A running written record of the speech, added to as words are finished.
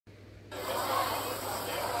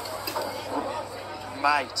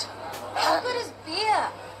Mate. How good is beer?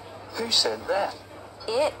 Who said that?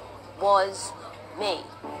 It was me.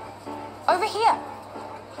 Over here.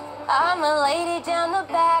 I'm a lady down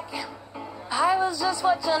the back. I was just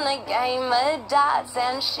watching a game of darts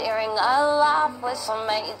and sharing a laugh with some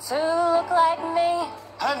mates who look like me.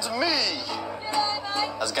 And me! G'day,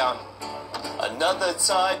 mate. How's it going? Another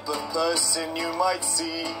type of person you might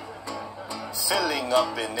see, filling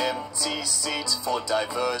up an empty seat for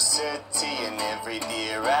diversity in every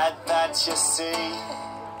beer ad that you see.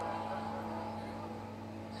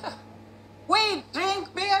 We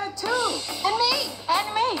drink beer too. And me.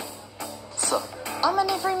 And me. So, I'm an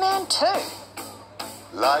everyman too.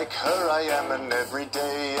 like her I am an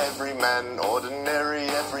everyday everyman, ordinary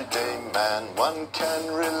everyday man one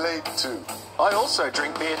can relate to. I also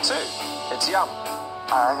drink beer too. It's yum.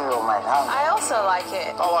 I also like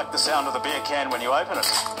it. I like the sound of the beer can when you open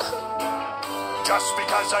it. Just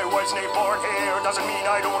because I wasn't born here doesn't mean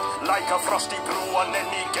I don't like a frosty brew on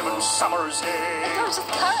any given summer's day. It goes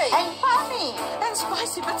with curry. And funny. And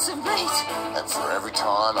spicy bits of meat. And for every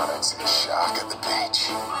time I don't see a shark at the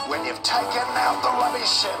beach. When you've taken out the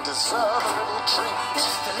rubbish and deserve a little treat.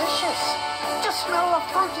 It's delicious. Just smell the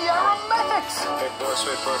fruity aromatics. It goes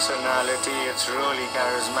with personality. It's really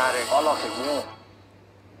charismatic. I like it warm.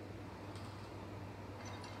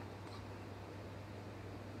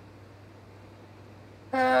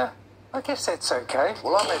 I guess that's okay.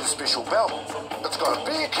 Well, I made a special belt. It's got a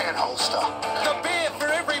beer can holster. The beer for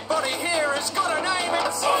everybody here has got a name.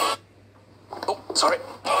 Oh, sorry.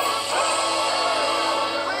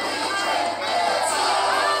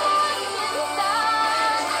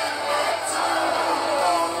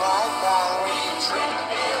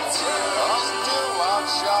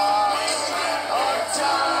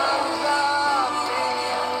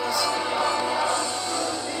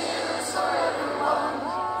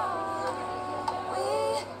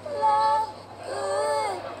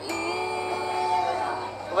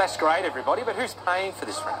 Well, that's great, everybody, but who's paying for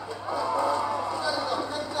this round?